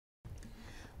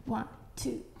1,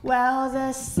 2. Well,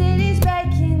 the city's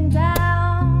breaking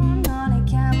down on a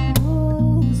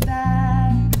camel's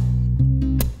back,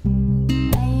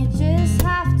 and you just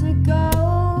have to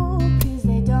go, 'cause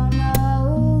they don't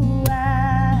know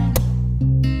where.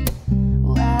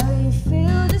 Well, you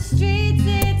feel the streets,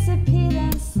 it's a pit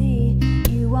and see.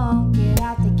 You won't get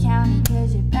out the county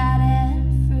 'cause you're bad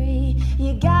and free.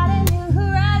 You got a new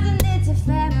horizon, it's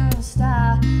ephemeral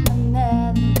style, a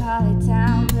melancholy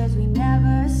town 'cause we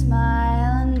never smile.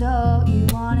 And all you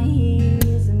wanna hear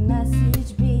is a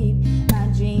message beep. My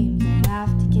dreams, they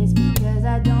have to kiss me 'cause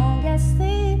I don't get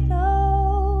sleep,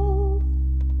 no.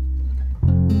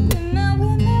 Windmill,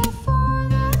 windmill for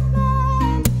the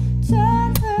land.